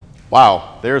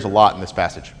Wow, there's a lot in this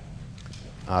passage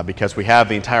because we have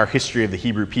the entire history of the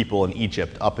Hebrew people in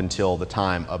Egypt up until the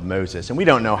time of Moses, and we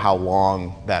don't know how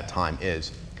long that time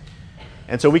is.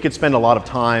 And so we could spend a lot of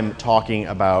time talking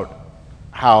about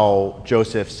how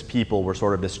Joseph's people were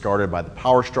sort of discarded by the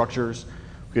power structures.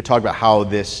 We could talk about how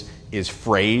this is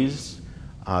phrased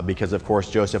because, of course,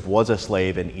 Joseph was a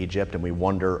slave in Egypt, and we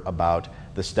wonder about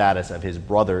the status of his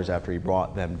brothers after he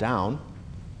brought them down.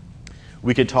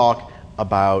 We could talk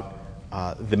about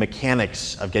the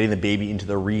mechanics of getting the baby into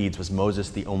the reeds. Was Moses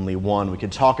the only one? We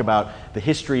could talk about the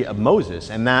history of Moses,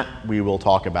 and that we will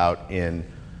talk about in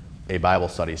a Bible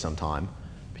study sometime,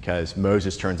 because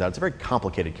Moses turns out it's a very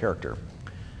complicated character.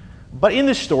 But in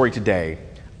this story today,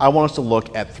 I want us to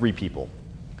look at three people.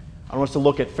 I want us to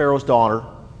look at Pharaoh's daughter.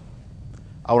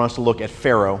 I want us to look at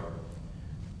Pharaoh.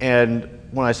 And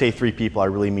when I say three people, I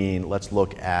really mean let's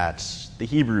look at the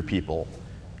Hebrew people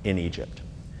in Egypt.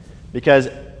 Because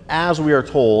as we are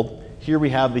told, here we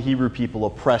have the Hebrew people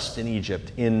oppressed in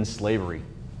Egypt in slavery.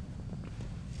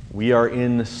 We are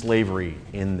in slavery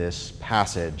in this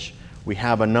passage. We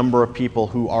have a number of people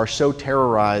who are so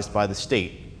terrorized by the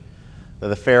state that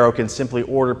the Pharaoh can simply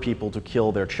order people to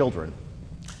kill their children.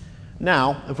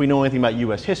 Now, if we know anything about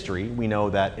U.S. history, we know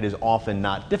that it is often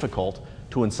not difficult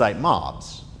to incite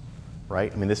mobs,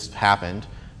 right? I mean, this happened.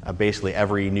 Basically,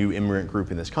 every new immigrant group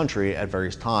in this country at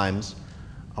various times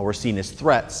were seen as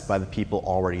threats by the people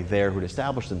already there who had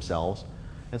established themselves.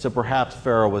 And so perhaps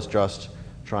Pharaoh was just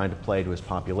trying to play to his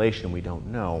population. We don't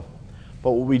know.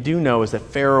 But what we do know is that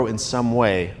Pharaoh in some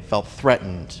way felt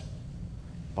threatened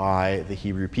by the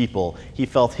Hebrew people. He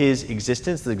felt his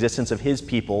existence, the existence of his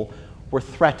people, were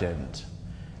threatened.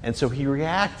 And so he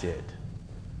reacted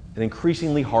in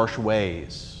increasingly harsh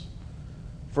ways.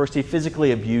 First, he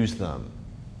physically abused them.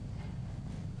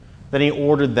 Then he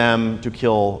ordered them to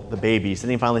kill the babies.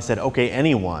 Then he finally said, okay,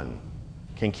 anyone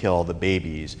can kill the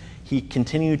babies. He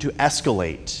continued to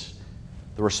escalate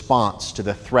the response to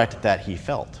the threat that he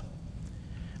felt.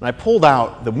 And I pulled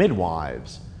out the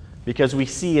midwives because we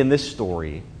see in this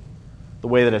story, the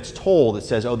way that it's told, it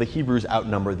says, oh, the Hebrews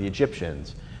outnumber the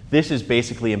Egyptians. This is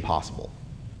basically impossible.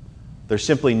 There's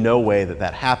simply no way that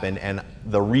that happened, and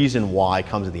the reason why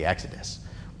comes in the Exodus,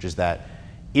 which is that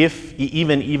if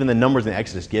even the numbers in the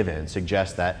Exodus given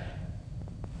suggest that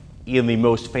in the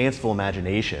most fanciful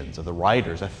imaginations of the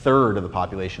writers, a third of the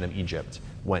population of Egypt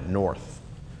went north.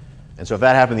 And so if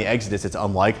that happened in the Exodus, it's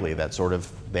unlikely that sort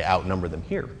of they outnumber them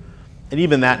here. And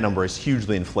even that number is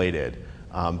hugely inflated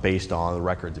based on the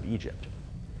records of Egypt.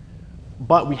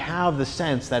 But we have the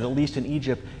sense that at least in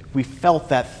Egypt, we felt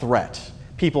that threat.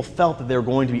 People felt that they were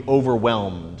going to be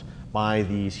overwhelmed by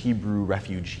these Hebrew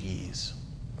refugees.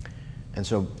 And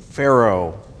so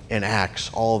Pharaoh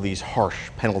enacts all of these harsh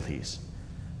penalties,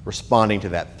 responding to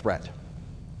that threat.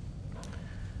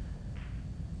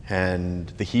 And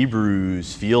the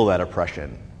Hebrews feel that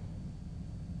oppression.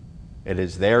 It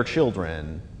is their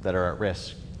children that are at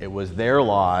risk. It was their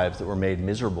lives that were made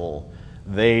miserable.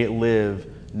 They live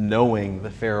knowing the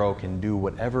Pharaoh can do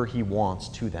whatever he wants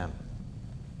to them.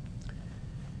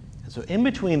 And so in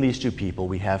between these two people,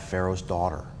 we have Pharaoh's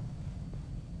daughter.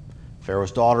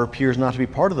 Pharaoh's daughter appears not to be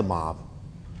part of the mob.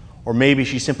 Or maybe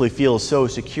she simply feels so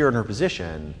secure in her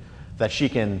position that she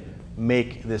can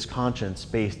make this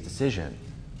conscience-based decision.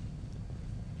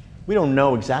 We don't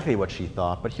know exactly what she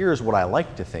thought, but here's what I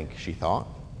like to think she thought.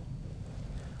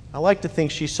 I like to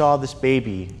think she saw this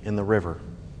baby in the river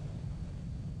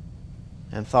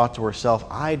and thought to herself,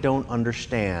 I don't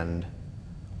understand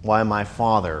why my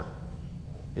father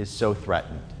is so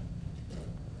threatened.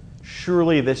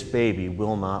 Surely this baby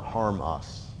will not harm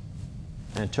us.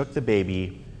 And took the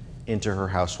baby into her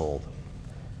household.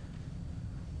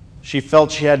 She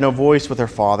felt she had no voice with her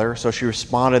father, so she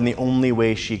responded in the only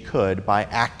way she could by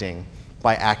acting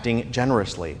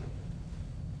generously.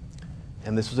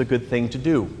 And this was a good thing to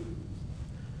do.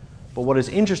 But what is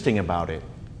interesting about it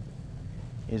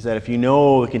is that if you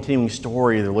know the continuing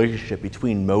story of the relationship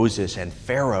between Moses and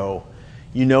Pharaoh,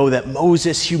 you know that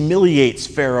Moses humiliates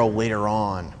Pharaoh later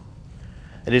on.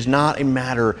 It is not a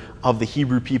matter of the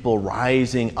Hebrew people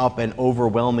rising up and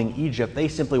overwhelming Egypt. They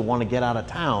simply want to get out of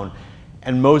town,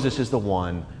 and Moses is the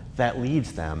one that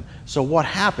leads them. So what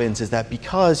happens is that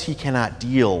because he cannot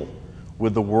deal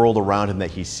with the world around him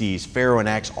that he sees, Pharaoh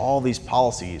enacts all these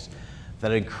policies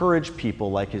that encourage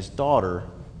people like his daughter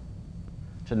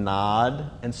to nod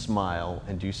and smile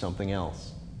and do something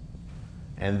else.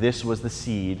 And this was the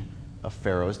seed of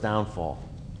Pharaoh's downfall.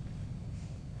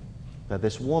 That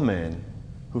this woman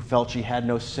who felt she had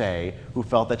no say, who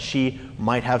felt that she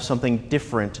might have something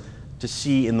different to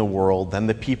see in the world than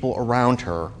the people around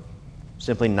her,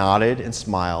 simply nodded and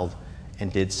smiled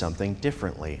and did something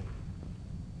differently.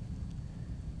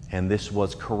 And this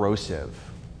was corrosive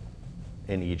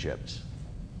in Egypt.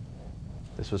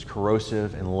 This was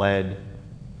corrosive and led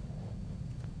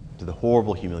to the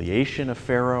horrible humiliation of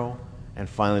Pharaoh and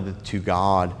finally to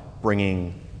God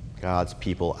bringing God's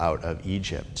people out of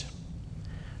Egypt.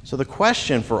 So the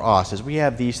question for us is, we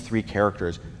have these three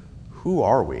characters. Who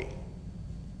are we?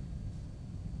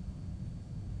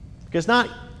 Because not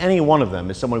any one of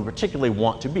them is someone we particularly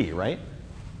want to be, right?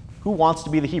 Who wants to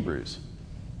be the Hebrews?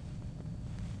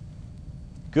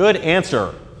 Good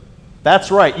answer.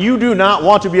 That's right. You do not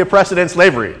want to be oppressed and in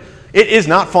slavery. It is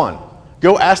not fun.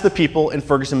 Go ask the people in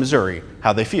Ferguson, Missouri,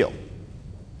 how they feel.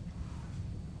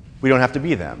 We don't have to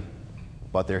be them,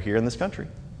 but they're here in this country.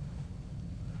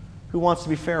 Who wants to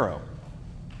be Pharaoh?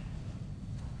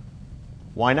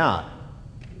 Why not?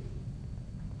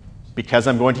 Because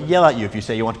I'm going to yell at you if you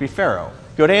say you want to be Pharaoh.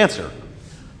 Good answer.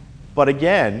 But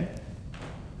again,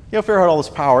 Pharaoh had all this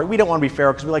power. We don't want to be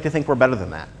Pharaoh because we like to think we're better than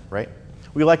that, right?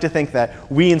 We like to think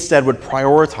that we instead would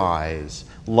prioritize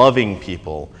loving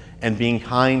people and being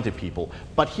kind to people.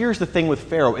 But here's the thing with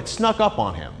Pharaoh. It snuck up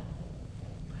on him.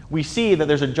 We see that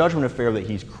there's a judgment of Pharaoh that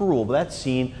he's cruel, but that's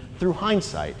seen through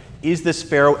hindsight. Is this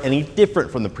Pharaoh any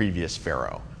different from the previous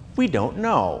Pharaoh? We don't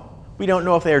know. We don't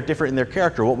know if they are different in their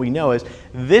character. What we know is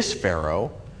this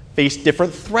Pharaoh faced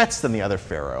different threats than the other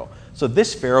Pharaoh. So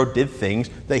this Pharaoh did things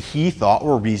that he thought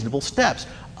were reasonable steps.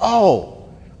 Oh,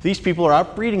 these people are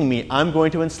outbreeding me. I'm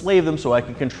going to enslave them so I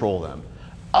can control them.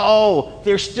 Oh,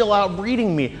 they're still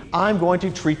outbreeding me. I'm going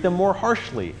to treat them more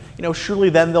harshly. Surely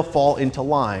then they'll fall into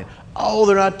line. Oh,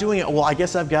 they're not doing it. Well, I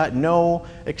guess I've got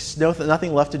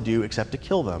nothing left to do except to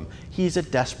kill them. He's a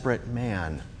desperate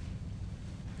man.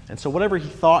 And so whatever he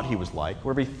thought he was like,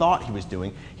 whatever he thought he was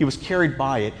doing, he was carried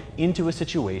by it into a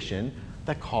situation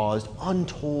that caused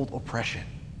untold oppression.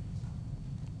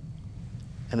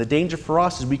 And the danger for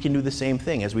us is we can do the same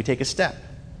thing as we take a step.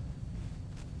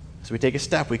 As we take a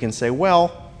step, we can say,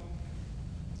 well,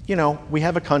 we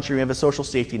have a country, we have a social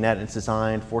safety net, and it's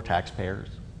designed for taxpayers.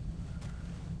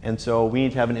 And so we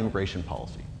need to have an immigration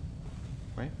policy,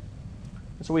 right?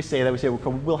 And so we say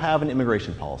that, we'll have an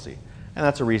immigration policy, and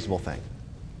that's a reasonable thing.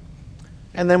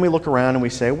 And then we look around and we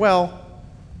say, well,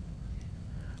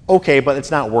 okay, but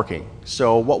it's not working.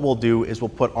 So what we'll do is we'll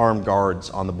put armed guards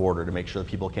on the border to make sure that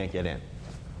people can't get in.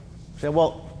 Say,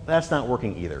 well, that's not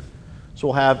working either. So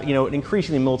we'll have, an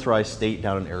increasingly militarized state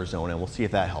down in Arizona, and we'll see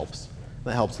if that helps.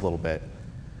 That helps a little bit.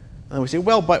 And then we say,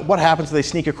 well, but what happens if they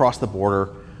sneak across the border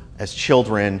as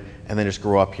children and then just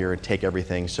grow up here and take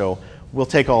everything? So we'll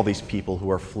take all these people who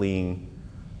are fleeing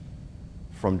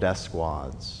from death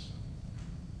squads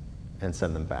and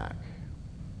send them back.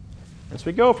 And so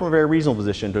we go from a very reasonable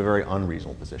position to a very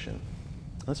unreasonable position.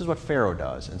 And this is what Pharaoh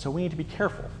does. And so we need to be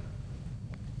careful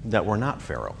that we're not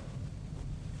Pharaoh.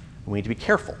 We need to be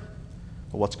careful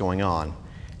of what's going on.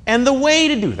 And the way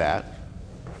to do that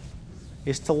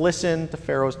is to listen to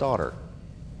Pharaoh's daughter.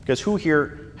 Because who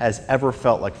here has ever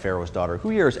felt like Pharaoh's daughter? Who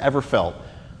here has ever felt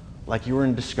like you were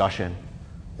in discussion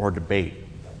or debate?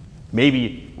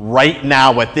 Maybe right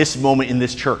now at this moment in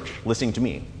this church, listening to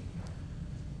me,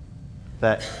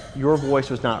 that your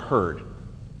voice was not heard,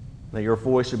 that your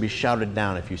voice would be shouted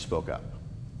down if you spoke up.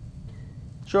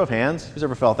 Show of hands. Who's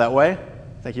ever felt that way?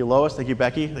 Thank you, Lois. Thank you,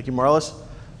 Becky. Thank you, Marlis.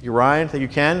 Thank you, Ryan. Thank you,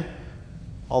 Ken.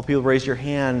 All the people raise your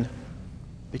hand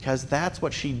because that's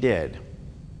what she did.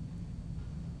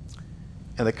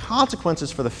 And the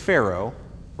consequences for the Pharaoh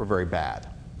were very bad.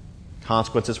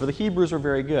 Consequences for the Hebrews were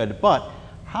very good. But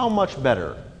how much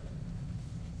better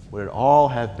would it all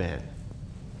have been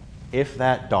if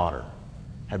that daughter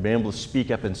had been able to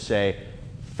speak up and say,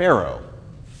 Pharaoh,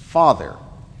 Father,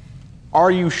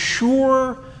 are you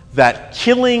sure that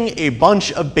killing a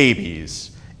bunch of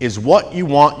babies is what you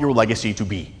want your legacy to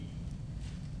be?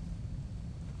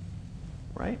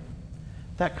 Right?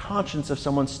 That conscience of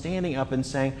someone standing up and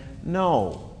saying,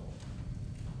 no,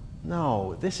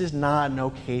 this is not an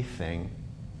okay thing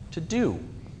to do.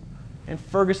 In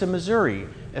Ferguson, Missouri,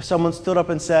 if someone stood up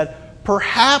and said,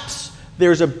 perhaps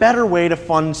there's a better way to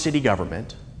fund city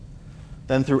government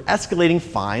than through escalating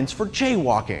fines for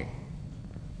jaywalking,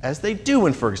 as they do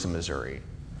in Ferguson, Missouri,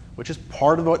 which is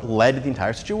part of what led to the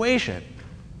entire situation.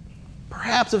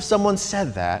 Perhaps if someone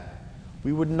said that,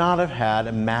 we would not have had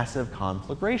a massive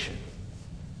conflagration.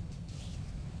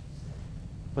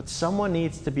 But someone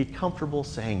needs to be comfortable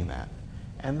saying that,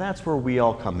 and that's where we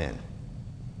all come in.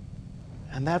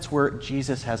 And that's where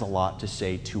Jesus has a lot to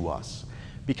say to us.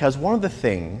 Because one of the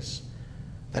things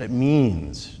that it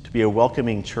means to be a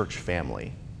welcoming church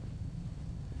family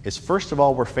is, first of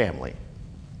all, we're family.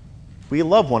 We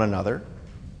love one another,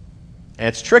 And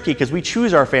it's tricky because we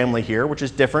choose our family here, which is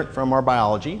different from our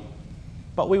biology,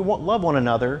 but we love one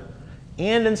another,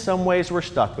 and in some ways we're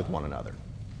stuck with one another.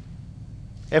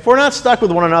 If we're not stuck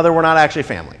with one another, we're not actually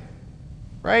family,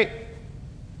 right?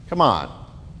 Come on.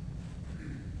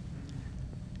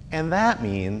 And that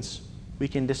means we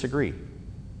can disagree.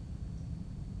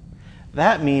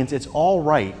 That means it's all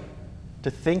right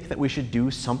to think that we should do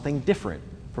something different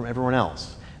from everyone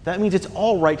else. That means it's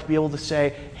all right to be able to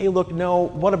say, hey, look, no,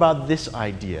 what about this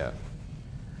idea?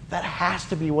 That has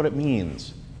to be what it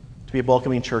means to be a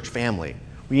welcoming church family.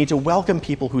 We need to welcome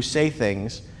people who say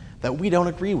things that we don't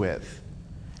agree with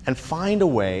and find a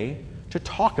way to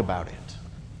talk about it.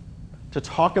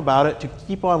 To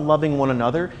keep on loving one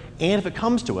another, and if it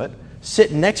comes to it,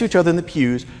 sit next to each other in the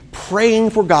pews,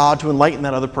 praying for God to enlighten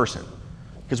that other person,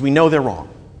 because we know they're wrong.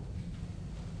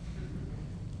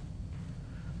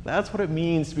 That's what it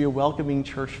means to be a welcoming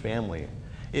church family.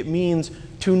 It means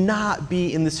to not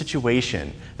be in the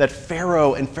situation that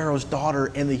Pharaoh and Pharaoh's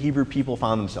daughter and the Hebrew people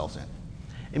found themselves in.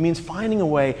 It means finding a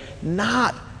way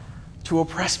not to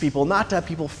oppress people, not to have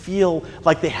people feel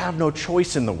like they have no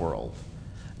choice in the world,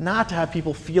 not to have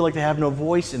people feel like they have no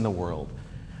voice in the world,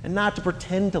 and not to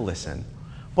pretend to listen,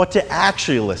 but to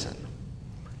actually listen,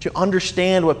 to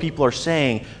understand what people are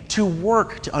saying, to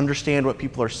work to understand what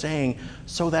people are saying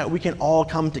so that we can all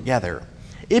come together.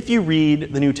 If you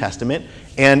read the New Testament,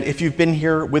 and if you've been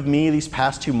here with me these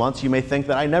past 2 months, you may think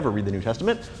that I never read the New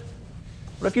Testament,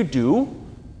 but if you do,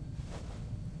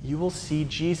 you will see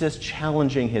Jesus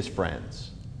challenging his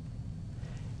friends.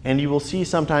 And you will see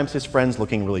sometimes his friends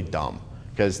looking really dumb,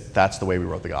 because that's the way we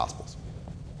wrote the Gospels.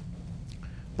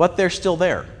 But they're still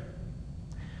there.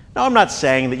 Now, I'm not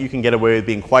saying that you can get away with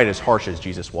being quite as harsh as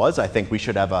Jesus was. I think we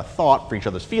should have a thought for each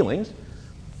other's feelings.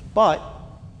 But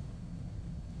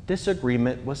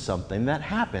disagreement was something that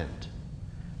happened.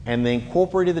 And they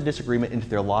incorporated the disagreement into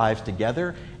their lives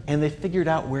together, and they figured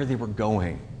out where they were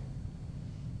going.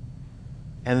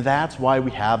 And that's why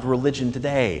we have religion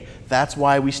today. That's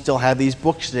why we still have these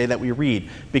books today that we read.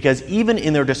 Because even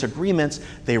in their disagreements,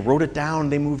 they wrote it down,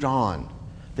 they moved on.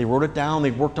 They wrote it down,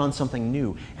 they worked on something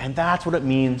new. And that's what it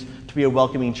means to be a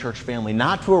welcoming church family.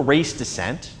 Not to erase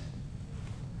dissent,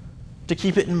 to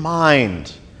keep it in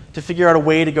mind, to figure out a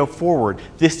way to go forward.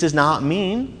 This does not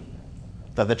mean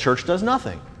that the church does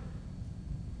nothing,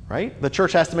 right? The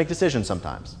church has to make decisions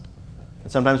sometimes.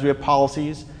 And sometimes we have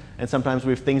policies, and sometimes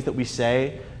we have things that we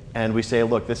say, and we say,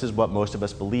 look, this is what most of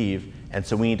us believe, and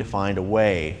so we need to find a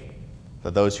way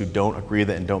that those who don't agree with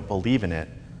it and don't believe in it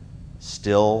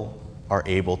still are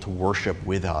able to worship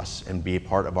with us and be a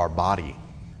part of our body,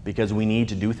 because we need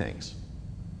to do things.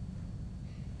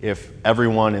 If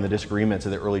everyone in the disagreements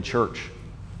of the early church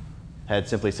had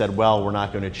simply said, well, we're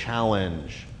not going to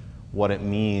challenge what it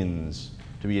means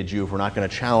to be a Jew, if we're not going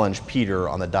to challenge Peter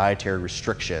on the dietary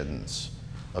restrictions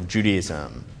of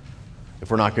Judaism, if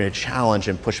we're not going to challenge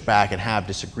and push back and have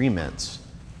disagreements,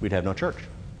 we'd have no church.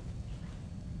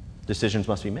 Decisions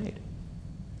must be made.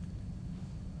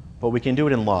 But we can do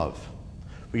it in love.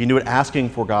 We can do it asking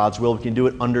for God's will. We can do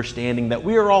it understanding that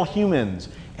we are all humans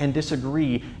and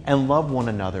disagree and love one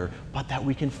another, but that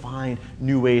we can find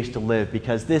new ways to live,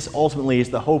 because this ultimately is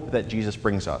the hope that Jesus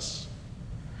brings us.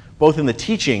 Both in the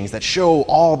teachings that show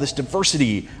all this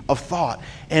diversity of thought,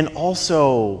 and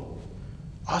also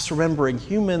us remembering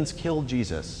humans killed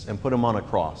Jesus and put him on a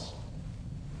cross.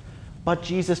 But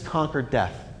Jesus conquered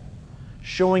death,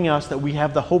 showing us that we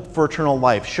have the hope for eternal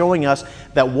life, showing us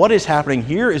that what is happening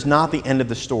here is not the end of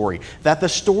the story, that the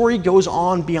story goes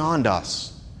on beyond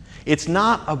us. It's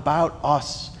not about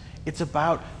us. It's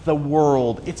about the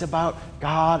world. It's about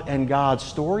God and God's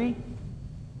story.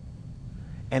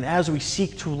 And as we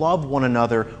seek to love one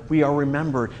another, we are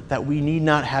remembered that we need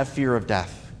not have fear of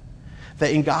death,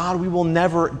 that in God we will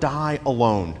never die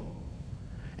alone.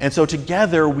 And so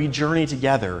together we journey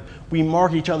together. We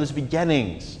mark each other's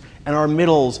beginnings and our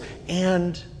middles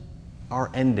and our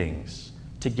endings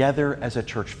together as a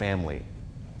church family.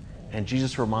 And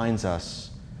Jesus reminds us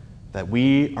that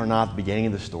we are not the beginning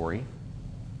of the story,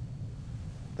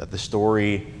 that the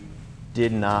story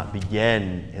did not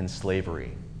begin in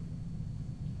slavery,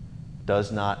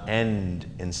 does not end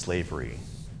in slavery,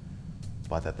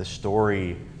 but that the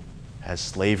story has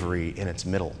slavery in its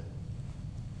middle.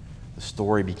 The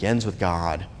story begins with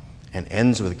God and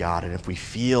ends with God. And if we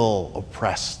feel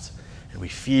oppressed and we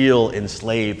feel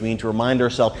enslaved, we need to remind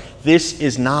ourselves, this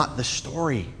is not the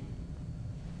story.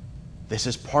 This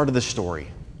is part of the story.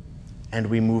 And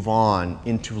we move on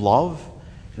into love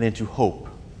and into hope,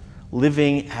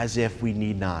 living as if we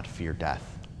need not fear death.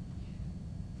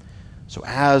 So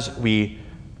as we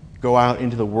go out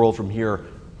into the world from here,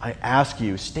 I ask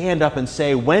you, stand up and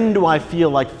say, when do I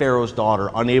feel like Pharaoh's daughter,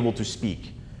 unable to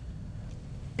speak,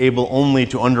 able only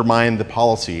to undermine the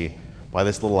policy by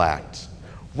this little act?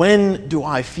 When do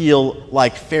I feel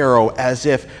like Pharaoh, as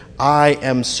if I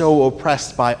am so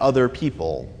oppressed by other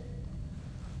people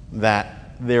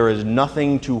that there is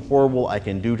nothing too horrible I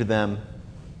can do to them?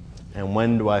 And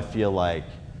when do I feel like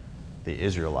the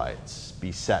Israelites,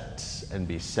 beset and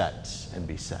beset and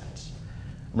beset?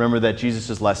 Remember that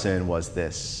Jesus' lesson was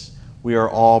this: we are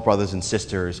all brothers and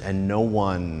sisters, and no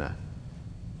one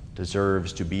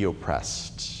deserves to be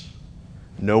oppressed.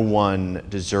 No one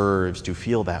deserves to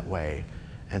feel that way.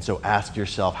 And so ask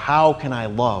yourself, how can I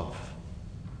love?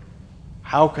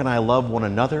 How can I love one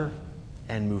another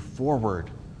and move forward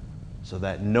so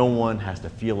that no one has to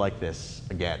feel like this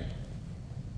again?